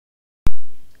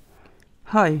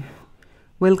Hi,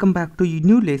 welcome back to a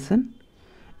new lesson.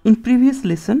 In previous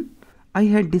lesson, I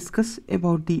had discussed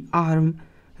about the ARM,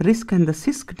 RISC and the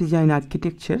CISC design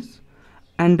architectures,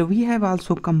 and we have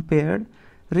also compared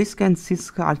RISC and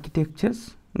CISC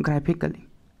architectures graphically.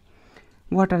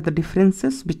 What are the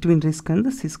differences between RISC and the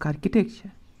CISC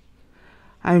architecture?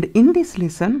 And in this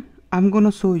lesson, I'm going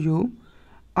to show you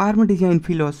ARM design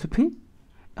philosophy,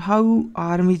 how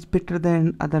ARM is better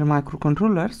than other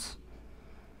microcontrollers,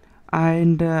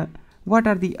 and what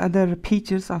are the other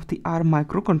features of the ARM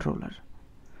microcontroller.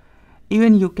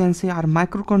 Even you can say ARM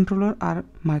microcontroller or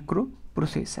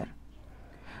microprocessor.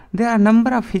 There are a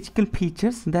number of physical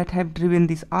features that have driven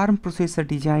this ARM processor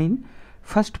design,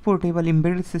 first portable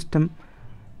embedded system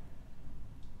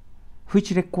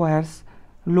which requires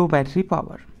low battery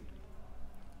power.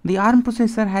 The ARM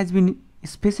processor has been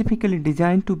specifically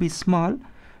designed to be small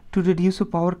to reduce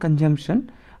power consumption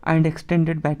and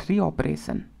extended battery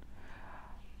operation.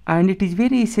 And it is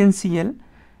very essential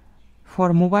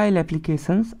for mobile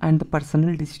applications and the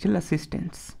personal digital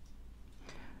assistants.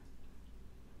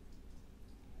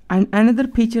 And another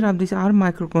feature of this ARM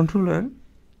microcontroller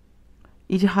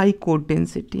is high code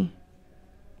density.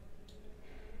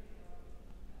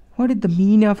 What is the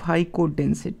meaning of high code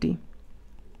density?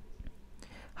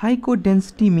 High code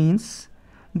density means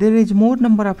there is more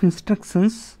number of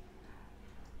instructions.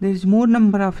 There is more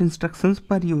number of instructions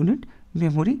per unit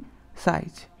memory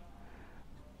size.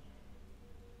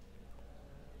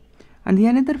 And the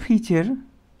another feature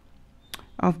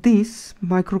of this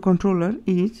microcontroller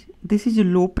is this is a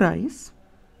low price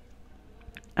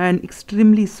and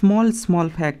extremely small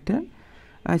factor,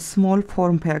 a small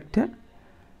form factor.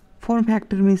 Form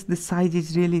factor means the size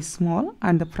is really small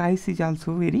and the price is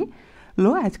also very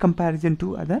low as comparison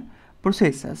to other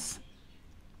processors.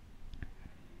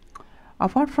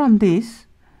 Apart from this,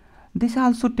 this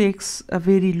also takes a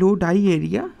very low die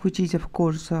area, which is of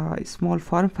course a small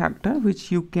form factor,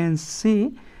 which you can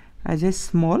say as a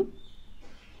small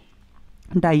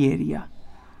die area.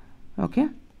 Okay,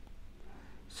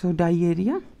 so die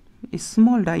area is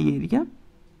small die area.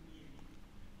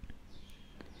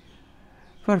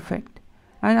 Perfect.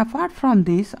 And apart from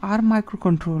this, our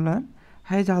microcontroller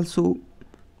has also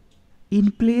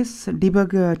in place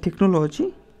debug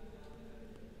technology.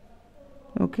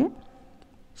 Okay,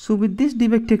 so with this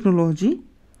debug technology,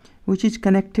 which is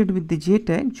connected with the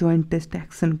JTAG Joint Test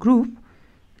Action Group,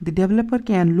 the developer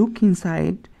can look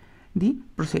inside the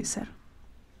processor.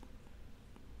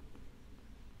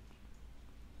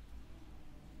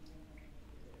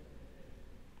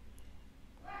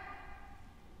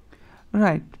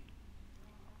 Right.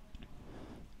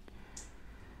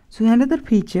 So another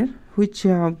feature which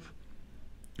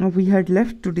we had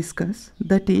left to discuss,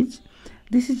 that is,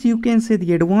 this is, you can say,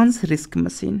 the advanced RISC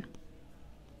machine.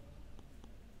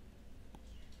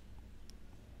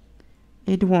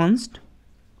 Advanced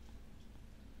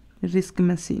RISC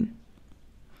machine.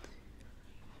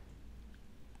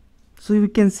 So we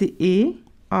can say A,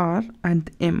 R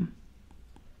and M,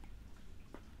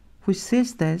 which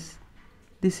says that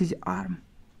this is ARM.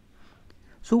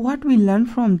 So what we learn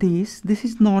from this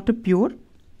is not a pure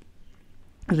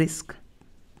RISC.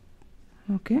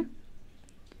 Okay,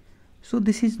 so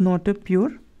this is not a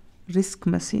pure RISC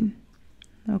machine.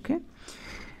 Okay,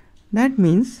 that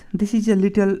means this is a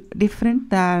little different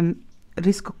than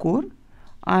RISC core,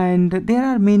 and there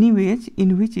are many ways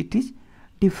in which it is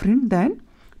different than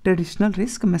traditional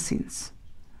RISC machines.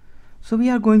 So we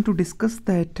are going to discuss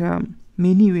that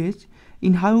many ways,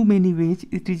 in how many ways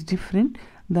it is different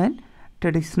than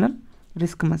traditional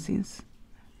RISC machines.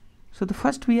 So the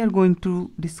first we are going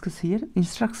to discuss here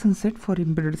instruction set for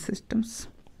embedded systems.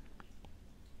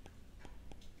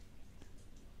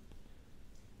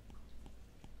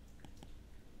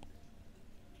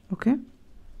 Okay,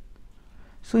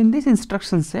 so in this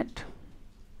instruction set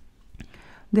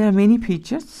there are many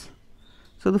features.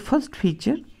 So the first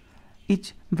feature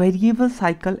is variable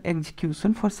cycle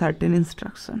execution for certain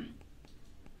instruction.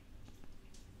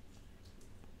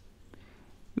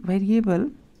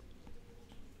 Variable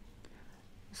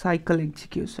cycle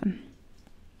execution.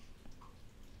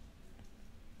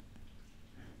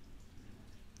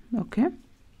 Okay,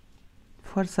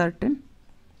 for certain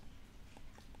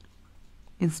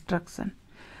instruction.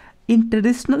 In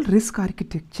traditional RISC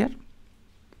architecture,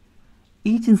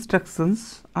 each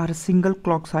instructions are a single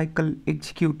clock cycle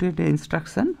executed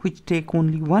instruction, which take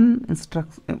only one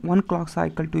clock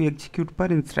cycle to execute per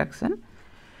instruction.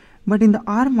 But in the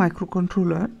ARM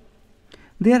microcontroller,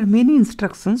 there are many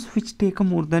instructions which take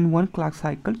more than one clock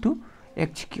cycle to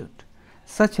execute,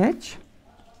 such as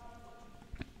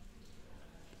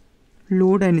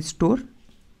load and store,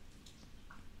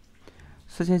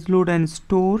 such as load and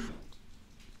store,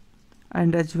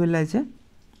 and as well as a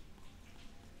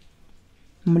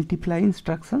multiply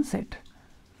instruction set,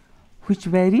 which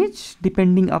varies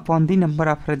depending upon the number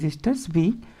of registers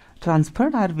being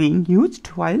transferred or being used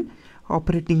while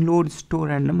operating load, store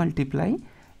and multiply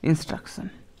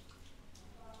instruction.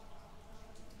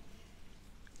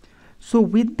 So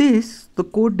with this, the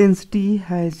code density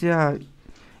has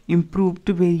improved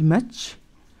very much,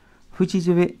 which is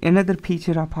another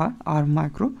feature of our ARM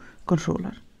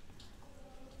microcontroller.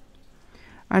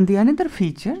 And the another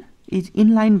feature is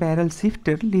inline barrel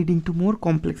shifter, leading to more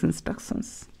complex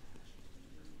instructions.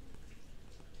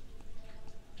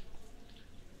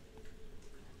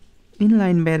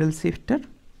 Inline barrel shifter.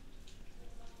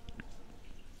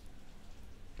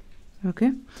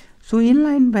 Okay, so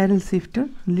inline barrel shifter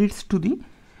leads to the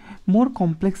more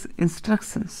complex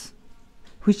instructions,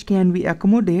 which can be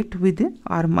accommodated with the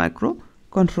ARM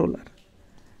microcontroller.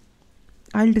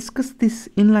 I'll discuss this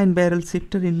inline barrel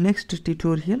shifter in next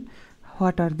tutorial.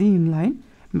 What are the inline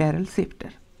barrel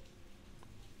shifter?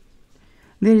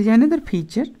 There is another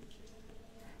feature,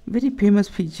 very famous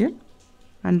feature,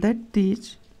 and that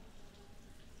is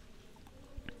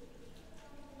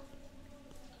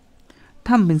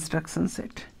thumb instruction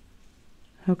set.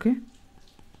 Okay,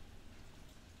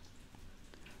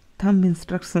 thumb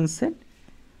instruction set.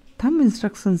 Thumb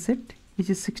instruction set is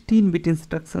a 16-bit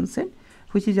instruction set,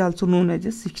 which is also known as a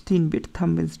 16-bit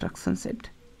thumb instruction set.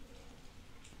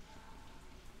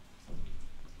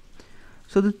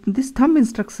 So this thumb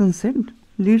instruction set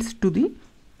leads to the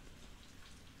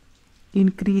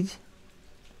increase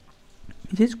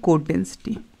code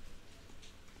density.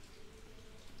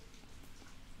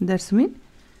 That's mean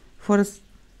for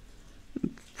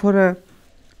a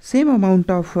same amount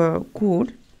of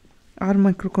code, our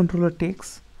microcontroller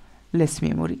takes less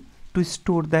memory to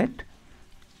store that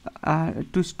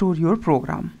to store your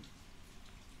program.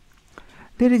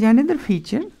 There is another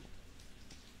feature.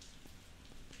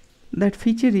 That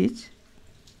feature is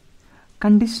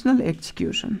conditional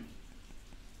execution.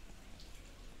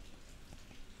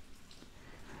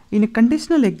 In a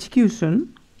conditional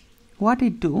execution, what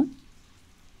it do?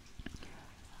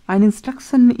 An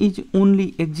instruction is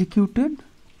only executed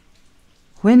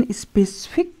when a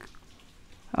specific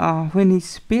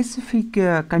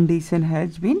condition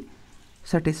has been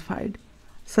satisfied,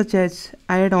 such as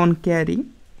add on carry,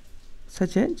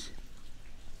 such as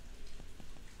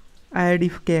add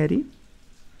if carry,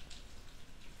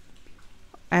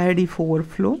 add if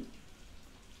overflow,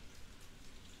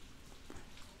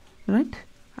 right?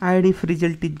 Add if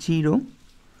result is 0.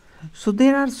 So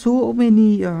there are so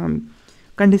many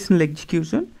conditional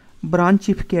execution: branch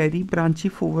if carry, branch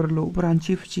if overflow, branch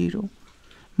if 0,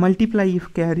 multiply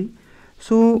if carry.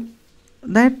 So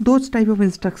that those type of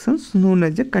instructions known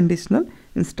as the conditional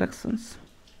instructions.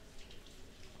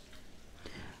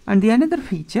 And the another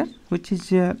feature, which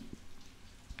is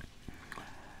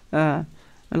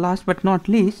last but not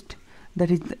least, that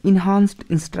is the enhanced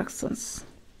instructions.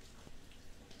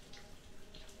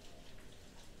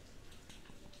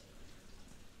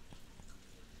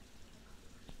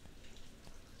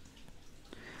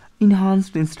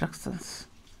 Enhanced instructions.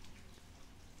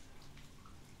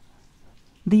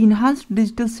 The enhanced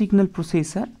digital signal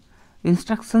processor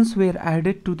instructions were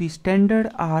added to the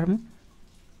standard ARM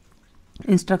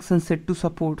instruction set to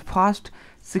support fast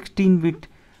 16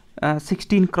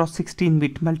 cross 16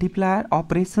 bit multiplier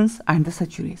operations and the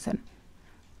saturation.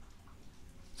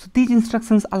 So these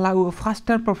instructions allow a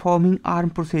faster performing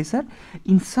ARM processor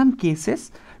in some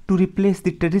cases to replace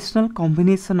the traditional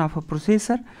combination of a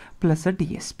processor plus a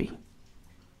DSP.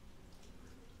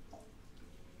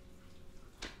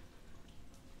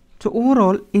 So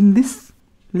overall, in this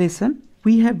lesson,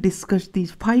 we have discussed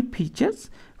these 5 features,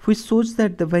 which shows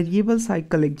that the variable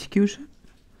cycle execution,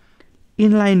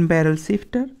 inline barrel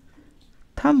shifter,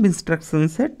 thumb instruction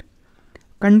set,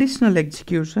 conditional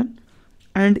execution,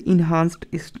 and enhanced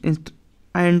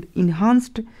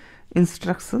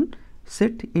instruction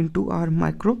set into our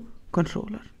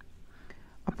microcontroller.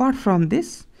 Apart from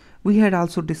this, we had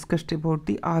also discussed about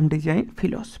the ARM design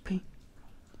philosophy.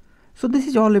 So this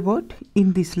is all about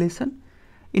in this lesson.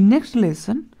 In next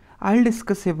lesson, I'll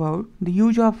discuss about the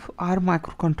use of ARM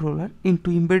microcontroller into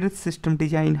embedded system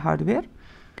design hardware,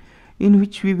 in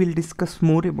which we will discuss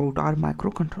more about our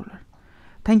microcontroller.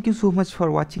 Thank you so much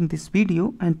for watching this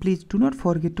video, and please do not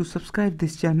forget to subscribe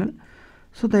this channel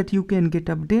so that you can get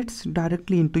updates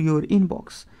directly into your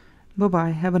inbox. Bye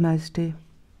bye. Have a nice day.